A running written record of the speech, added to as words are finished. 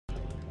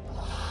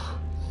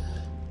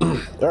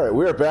Alright,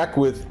 we are back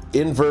with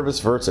In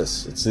Verbis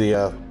Virtus. It's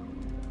the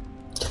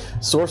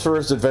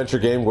sorcerer's adventure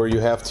game where you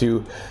have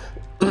to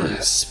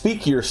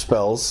speak your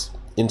spells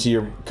into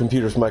your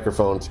computer's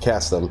microphone to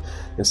cast them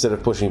instead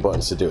of pushing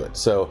buttons to do it.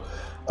 So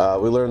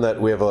we learned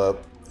that we have a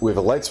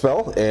light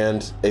spell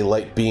and a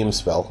light beam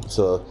spell.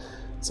 So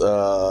it's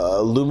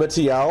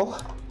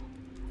Lumetial.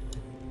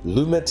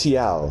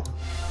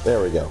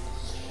 There we go.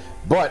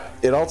 But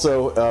it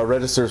also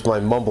registers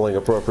my mumbling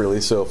appropriately,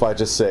 so if I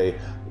just say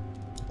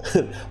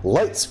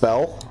light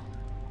spell,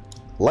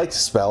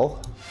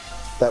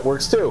 that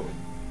works too.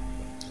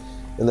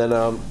 And then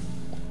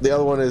the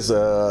other one is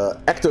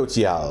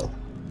Ectotial.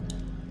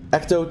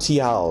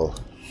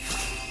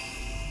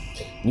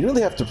 You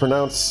really have to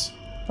pronounce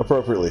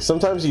appropriately.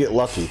 Sometimes you get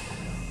lucky.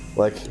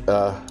 Like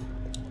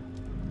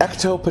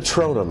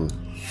Patronum.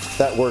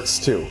 That works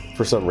too,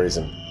 for some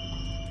reason.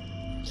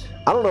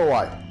 I don't know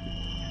why.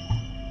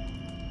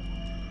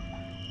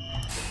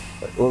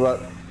 What about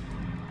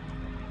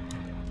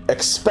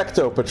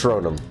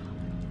Patronum?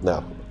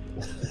 No.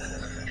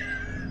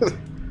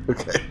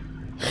 Okay.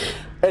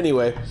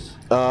 Anyway,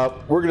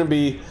 we're going to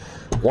be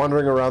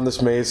wandering around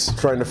this maze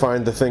trying to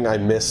find the thing I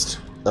missed,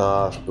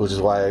 which is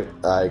why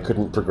I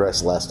couldn't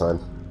progress last time.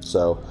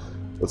 So,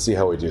 let's see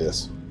how we do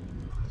this.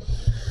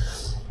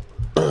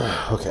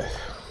 Okay.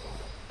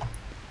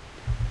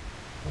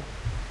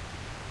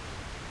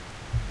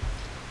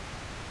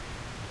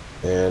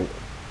 And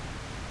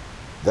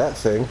that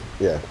thing,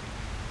 yeah.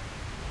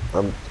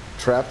 I'm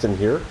trapped in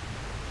here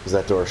because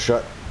that door is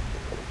shut.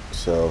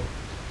 So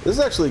this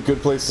is actually a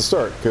good place to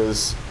start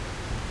because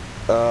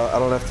I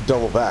don't have to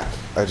double back.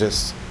 I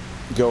just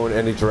go in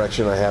any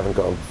direction I haven't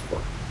gone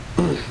before.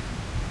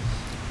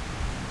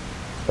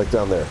 Like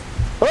down there.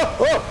 Oh!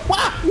 Oh!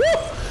 Wah! Woo!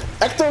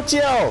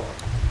 Ectotial!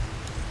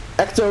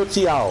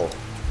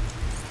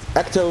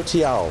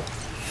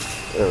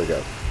 There we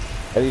go.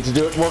 I need to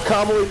do it more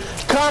calmly.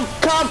 Come!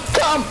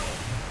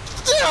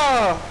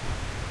 Yeah!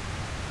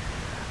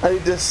 I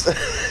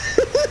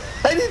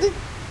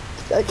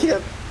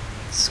can't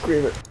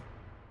scream it.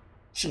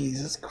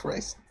 Jesus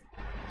Christ.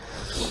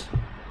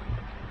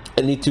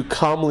 I need to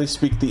calmly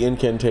speak the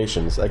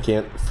incantations. I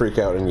can't freak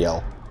out and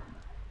yell.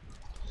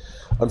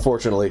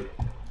 Unfortunately.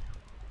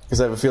 Because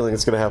I have a feeling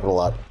it's going to happen a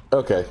lot.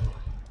 Okay.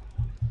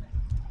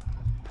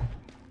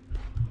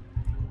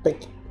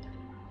 Bink.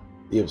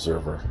 The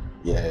Observer.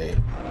 Yay.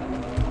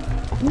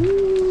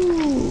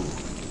 Woo!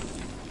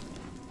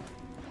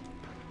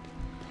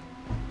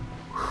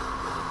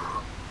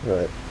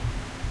 Alright.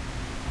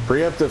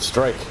 Preemptive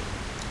strike.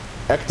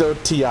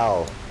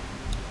 Ectotial.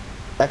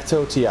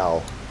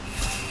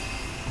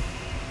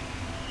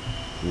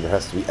 There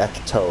has to be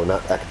ecto,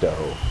 not ecto.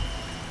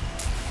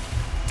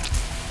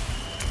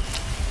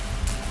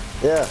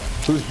 Yeah,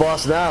 who's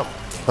boss now?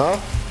 Huh?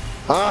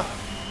 Huh?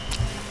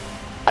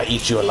 I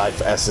eat your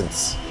life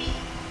essence.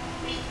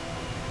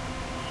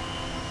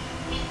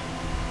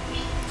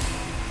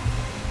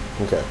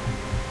 Okay.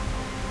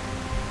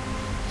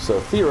 So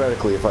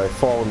theoretically, if I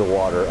fall into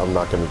water, I'm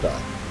not going to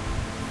die.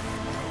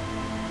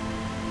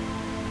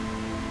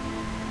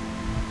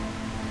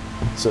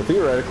 So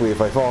theoretically,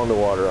 if I fall into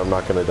water, I'm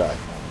not going to die.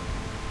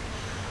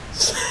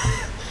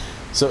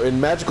 So in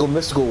magical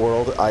mystical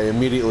world, I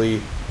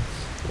immediately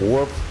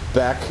warp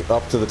back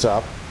up to the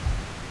top.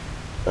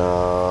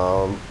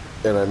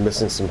 And I'm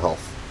missing some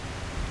health.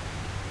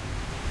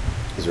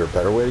 Is there a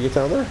better way to get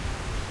down there?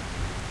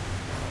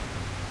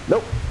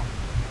 Nope.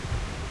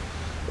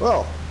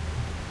 Well,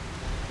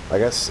 I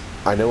guess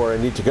I know where I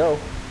need to go.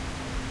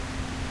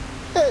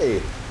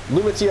 Hey,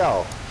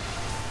 Lumetial.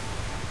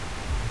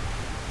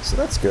 So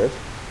that's good.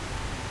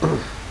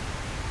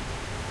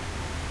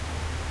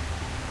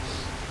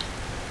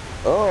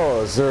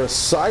 Oh, is there a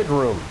side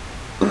room?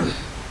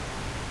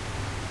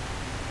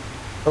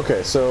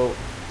 Okay, so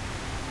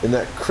in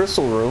that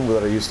crystal room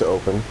that I used to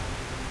open,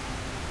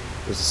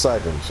 there's a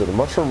side room. So the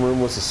mushroom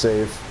room was a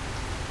save.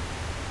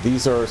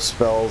 These are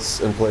spells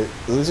and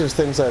these are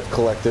things I've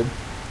collected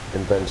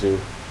and been to,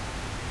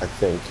 I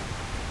think.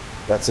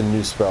 That's a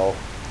new spell,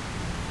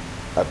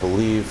 I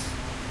believe.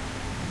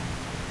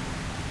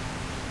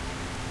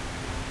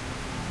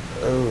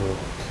 Oh,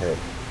 okay.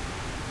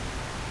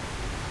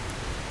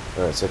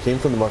 Alright, so I came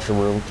from the mushroom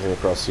room, came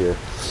across here.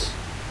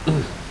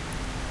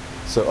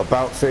 So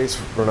about face,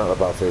 or not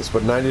about face,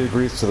 but 90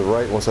 degrees to the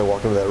right, once I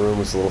walk into that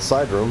room, is a little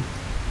side room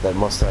that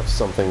must have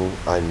something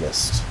I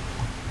missed.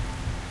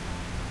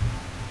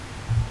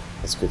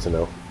 That's good to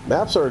know.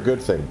 Maps are a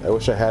good thing. I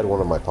wish I had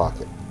one in my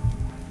pocket.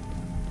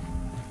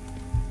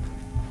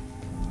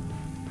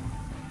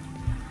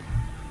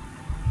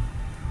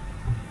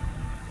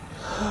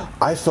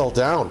 I fell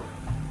down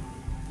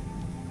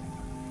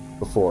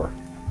before.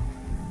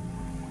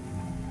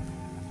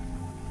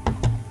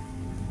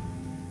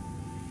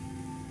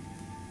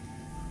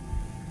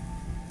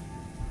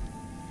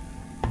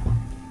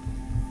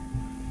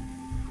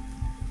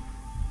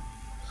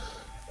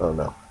 Oh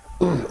no.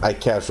 I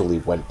casually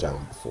went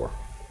down before.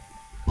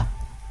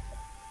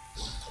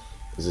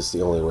 Is this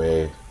the only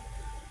way,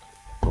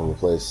 only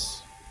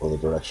place, only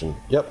direction?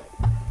 Yep.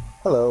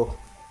 Hello.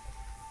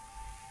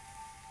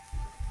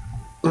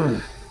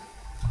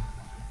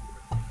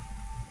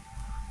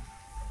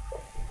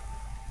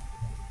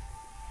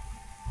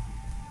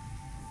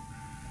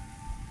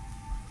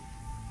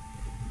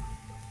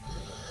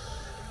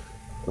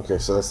 Okay,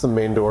 so that's the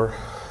main door.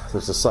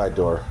 There's a side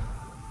door.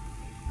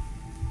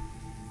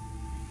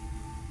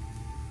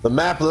 The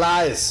map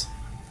lies!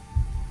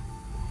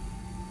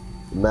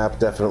 The map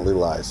definitely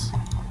lies.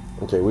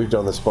 Okay, we've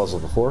done this puzzle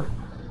before.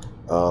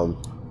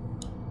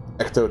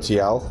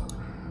 Ecto-Tial.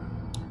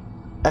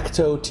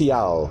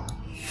 Ecto-Tial.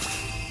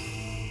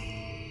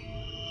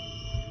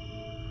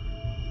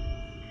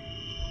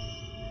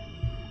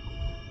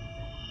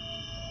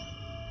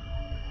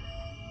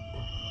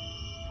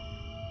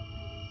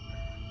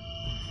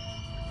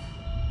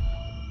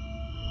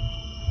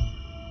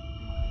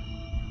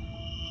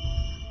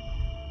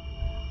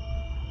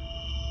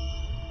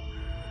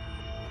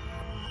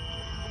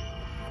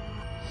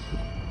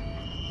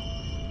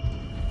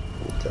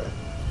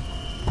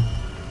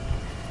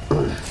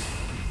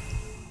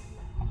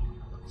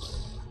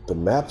 The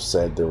map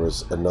said there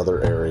was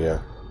another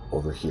area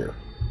over here.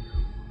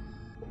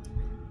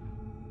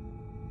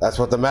 That's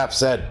what the map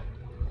said.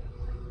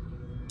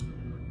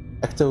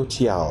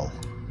 Ecto-Tial.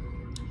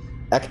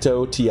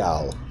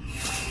 Ecto-Tial.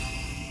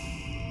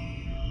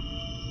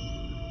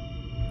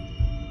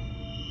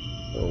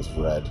 That was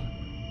red.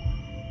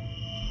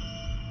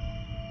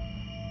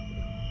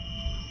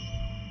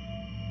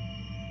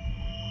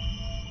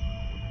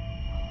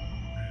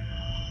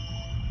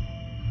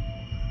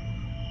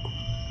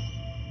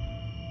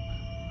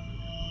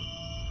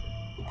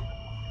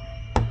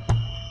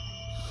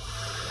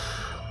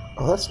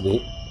 Oh, that's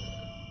neat.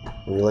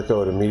 When you let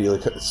go, it immediately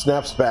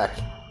snaps back.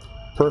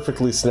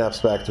 Perfectly snaps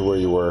back to where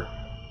you were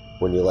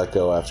when you let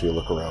go after you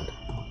look around.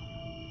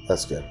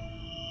 That's good.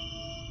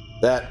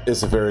 That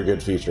is a very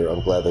good feature.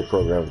 I'm glad they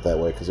programmed it that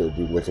way, because it would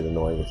be wicked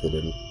annoying if they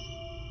didn't.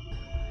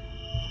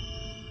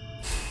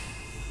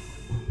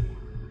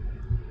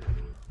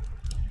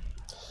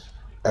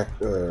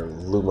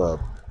 Luma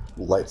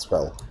light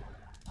spell.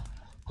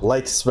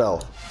 Light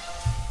spell.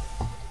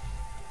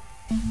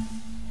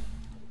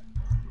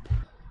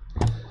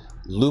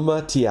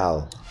 Luma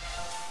Tial.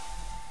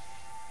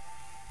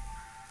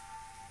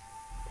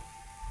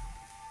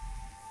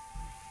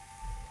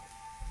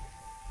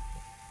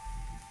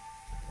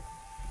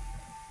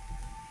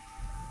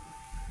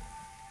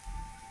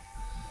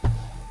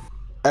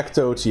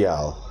 Ecto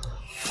Tial.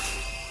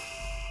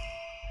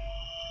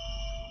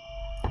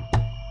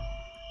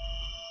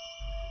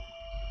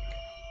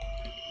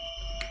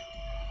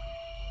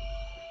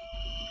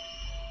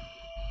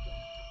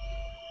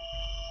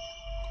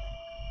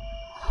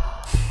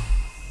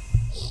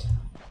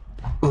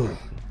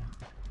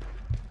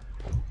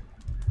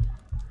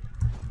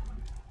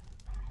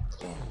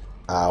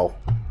 Ow.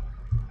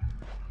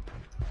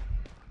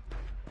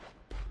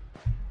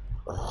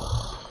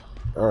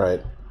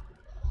 Alright.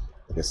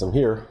 I guess I'm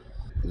here.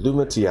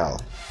 Luma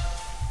Tial.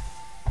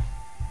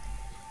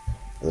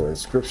 There are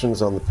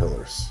inscriptions on the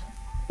pillars.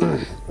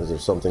 Is there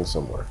something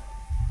somewhere?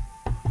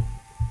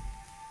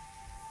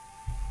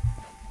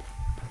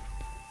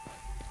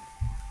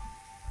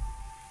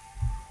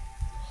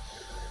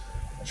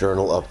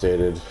 Journal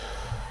updated.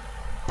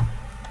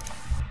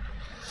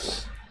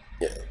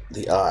 Yeah,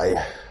 the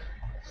eye.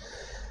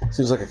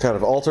 Seems like a kind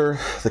of altar,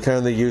 the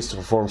kind they use to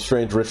perform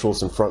strange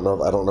rituals in front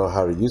of. I don't know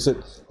how to use it.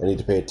 I need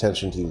to pay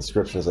attention to the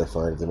inscriptions I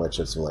find. They might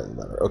shed some light on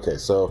the matter. Okay,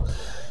 so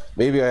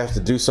maybe I have to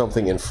do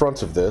something in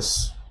front of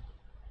this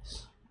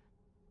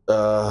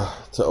to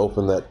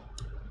open that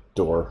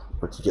door,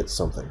 or to get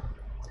something.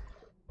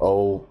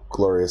 Oh,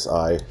 glorious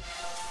eye.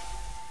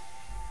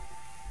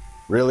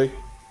 Really?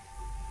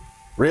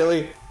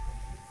 Really?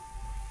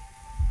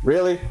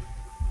 Really?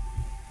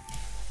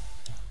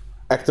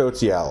 Ecto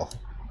Tial.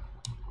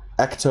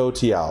 Ecto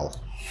Tial.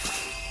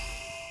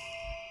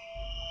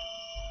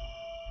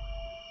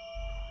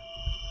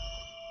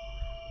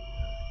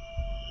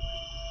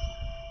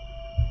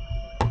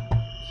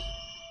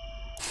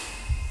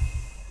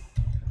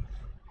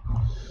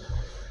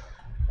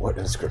 What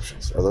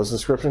inscriptions? Are those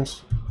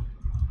inscriptions?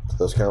 Do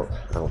those count?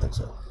 I don't think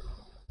so.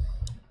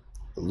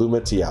 Luma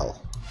Tial.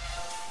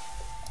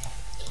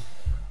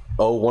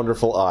 Oh,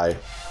 wonderful eye.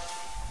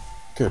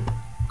 Good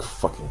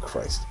fucking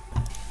Christ.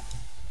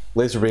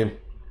 Laser beam.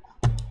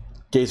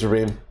 Gazer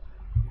beam.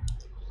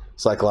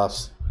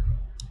 Cyclops.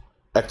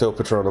 Ecto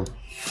Patronum.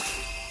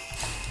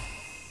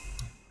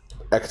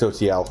 Ecto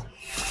Tial.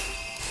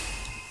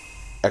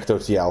 Ecto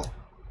Tial.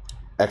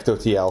 Ecto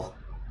Tial.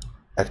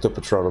 Ecto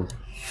Patronum.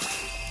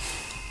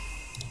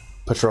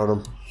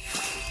 Patronum.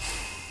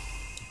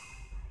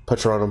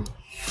 Patronum.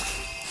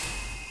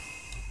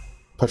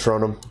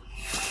 Patronum.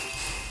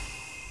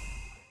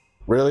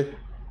 Really?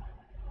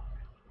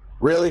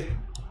 Really?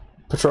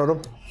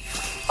 Patronum?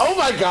 Oh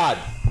my god!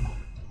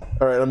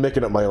 Alright, I'm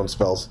making up my own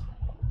spells.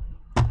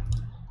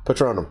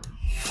 Patronum.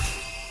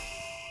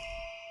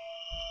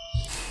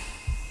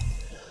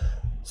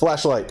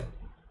 Flashlight.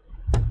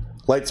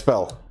 Light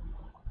spell.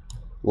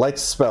 Light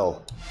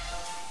spell.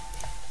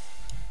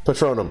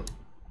 Patronum.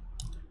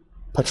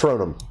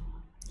 Patronum.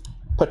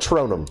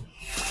 Patronum.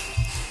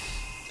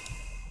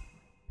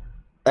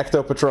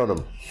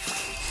 Ectopatronum.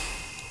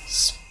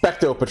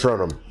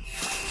 Spectopatronum.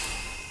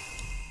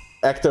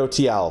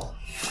 Ectotial.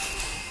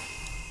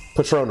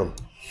 Patronum.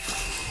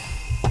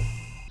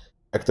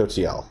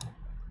 Ectotial.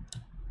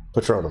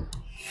 Patronum.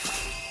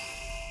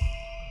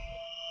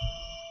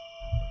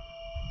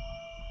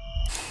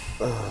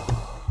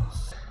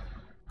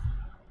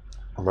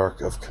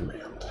 Mark of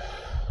command.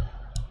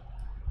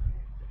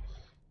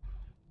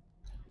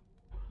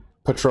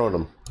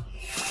 Patronum.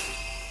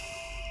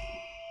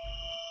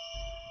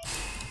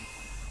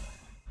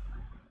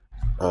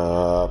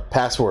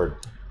 Password.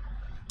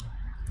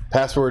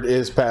 Password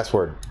is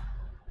password.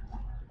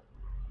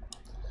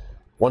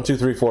 1 2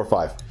 3 4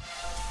 5.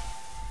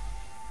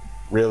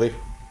 Really?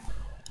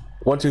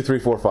 1 2 3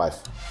 4 5.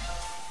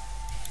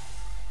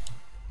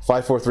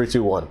 5 4 3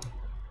 2 1.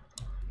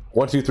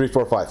 1 2 3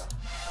 4 5.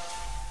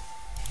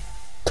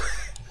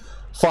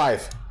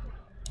 5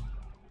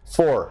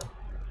 4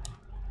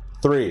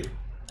 3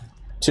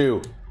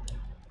 2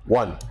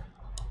 1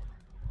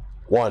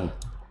 1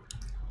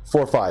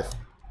 4 5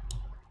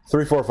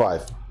 3 4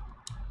 5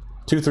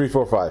 2 3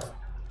 4 5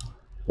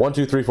 1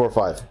 2 3 4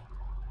 5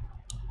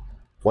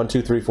 1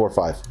 2 3 4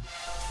 5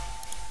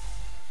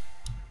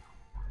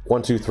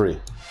 1 2 3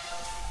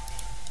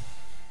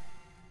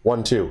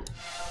 1 2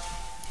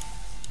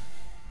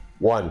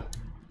 1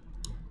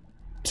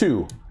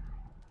 2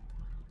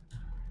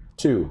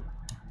 2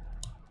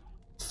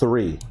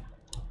 3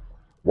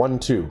 1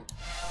 2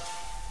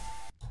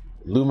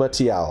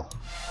 Lumatial.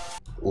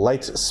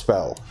 Light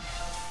spell.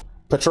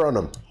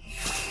 Patronum.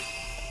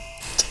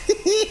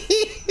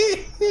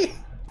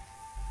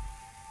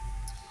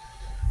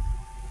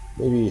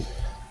 Maybe...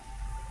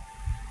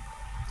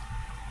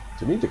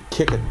 do we need to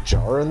kick a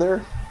jar in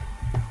there?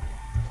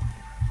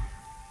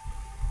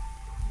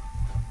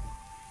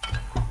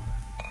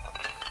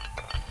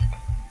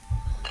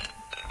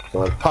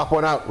 Come on, pop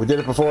one out. We did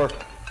it before.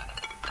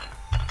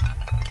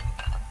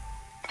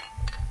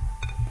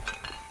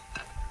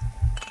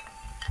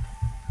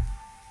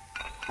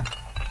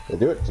 Did I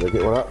do it? Did I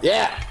get one out?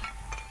 Yeah!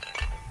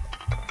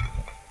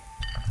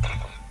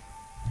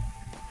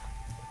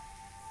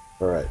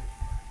 Alright.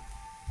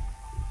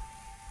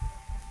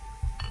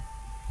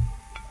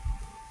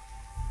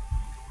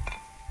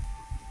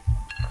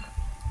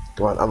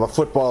 Come on, I'm a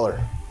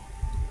footballer.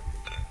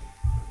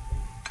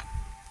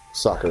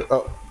 Soccer.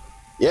 Oh.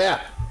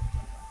 Yeah!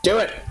 Do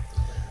it!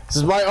 This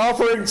is my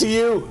offering to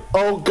you,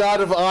 oh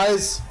God of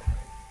eyes!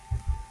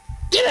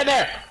 Get in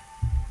there!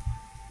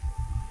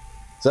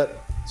 Is that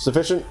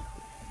sufficient?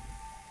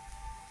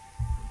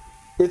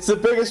 It's the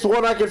biggest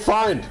one I could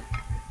find.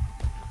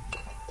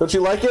 Don't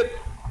you like it?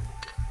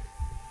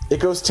 It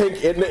goes tink.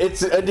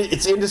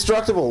 It's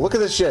indestructible. Look at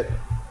this shit.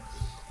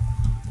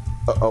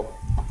 Uh-oh.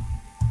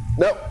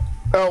 Nope.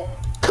 Oh,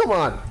 come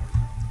on.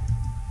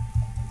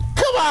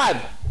 Come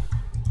on!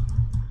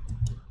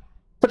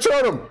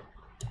 Patronum!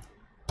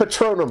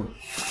 Patronum.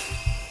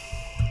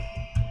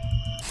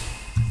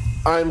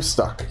 I'm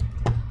stuck.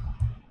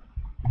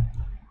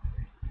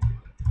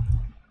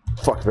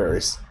 Fuck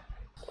berries.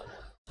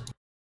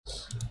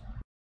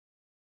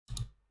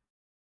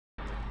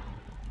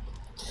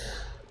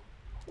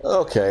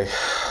 Okay.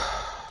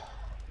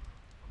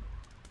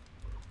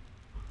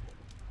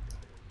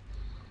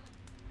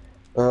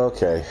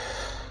 Okay.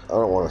 I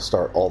don't want to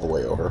start all the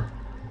way over.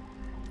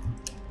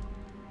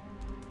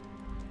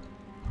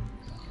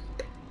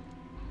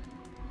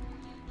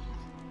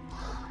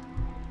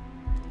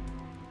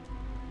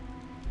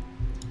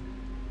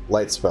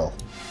 Light spell.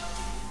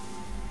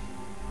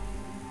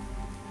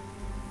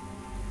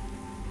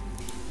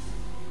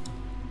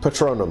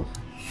 Patronum.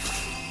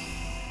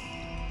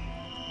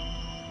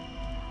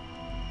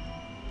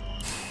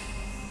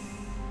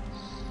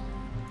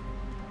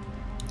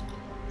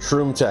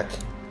 Shroom Tech.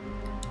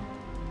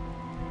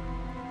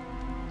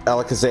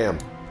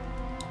 Alakazam.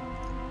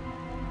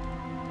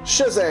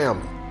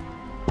 Shazam!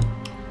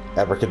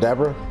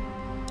 Abracadabra.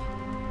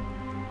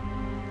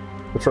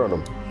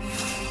 Patronum.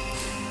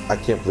 I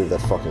can't believe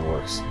that fucking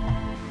works.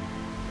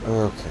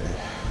 Okay.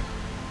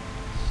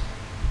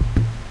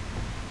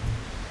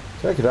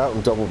 Can I get out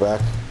and double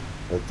back?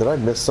 Did I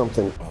miss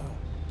something? Oh,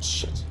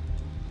 shit.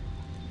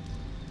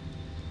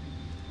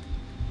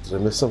 Did I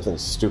miss something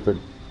stupid?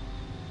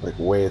 Like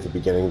way at the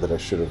beginning that I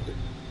should have...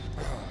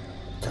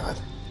 God.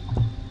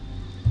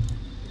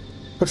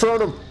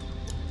 Patronum!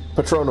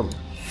 Patronum.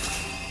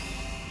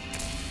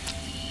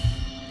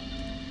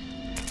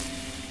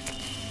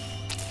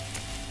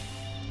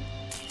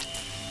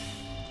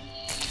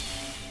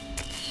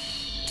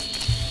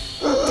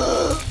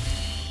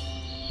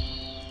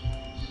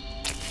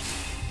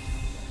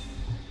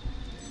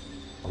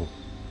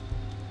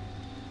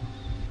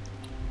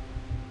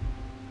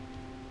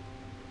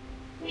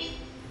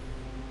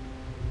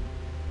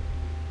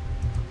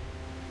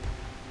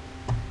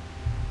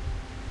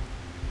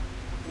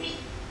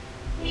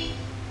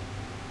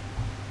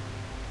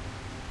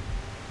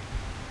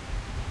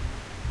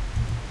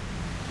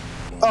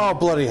 Oh,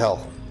 bloody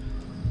hell.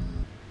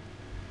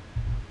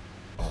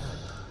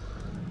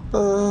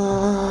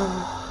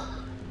 Oh,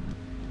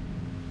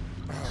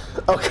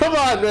 come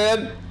on,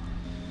 man!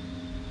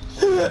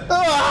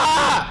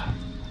 Ah!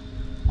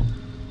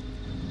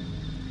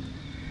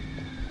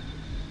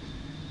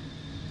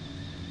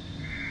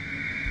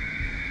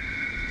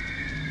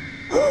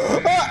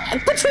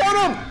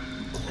 Patronum!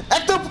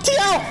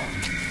 Ectoptio!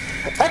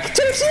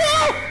 Ectoptio!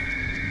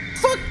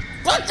 Fuck!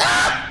 Fuck!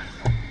 Ah!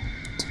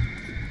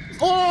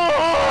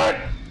 Oh!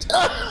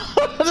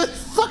 This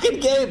fucking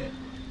game!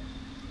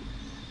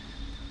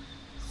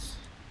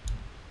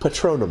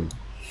 Patronum.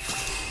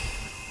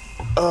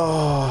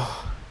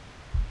 Oh.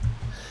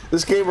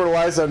 This game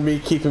relies on me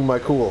keeping my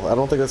cool. I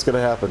don't think that's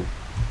gonna happen.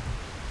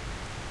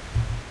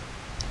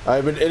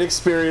 I'm an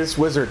inexperienced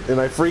wizard and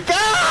I freak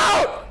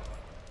out!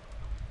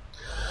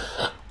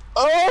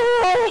 Oh!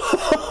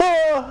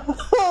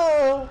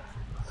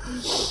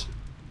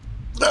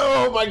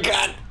 Oh my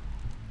god!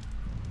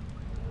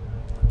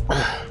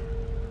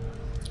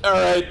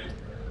 Alright.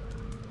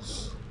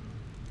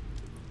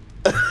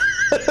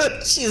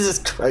 Jesus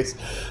Christ.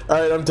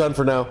 Alright, I'm done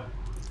for now.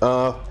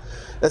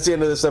 That's the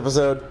end of this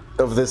episode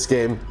of this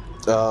game.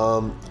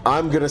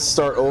 I'm gonna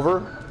start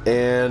over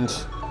and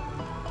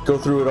go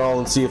through it all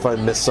and see if I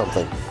missed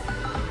something.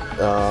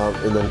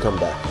 And then come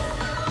back.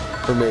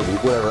 Or maybe,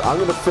 whatever. I'm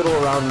gonna fiddle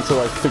around until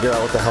I figure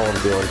out what the hell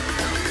I'm doing.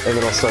 And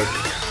then I'll start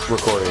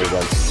recording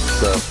again.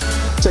 So,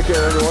 take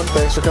care everyone.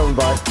 Thanks for coming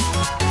by.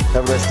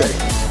 Have a nice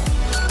day.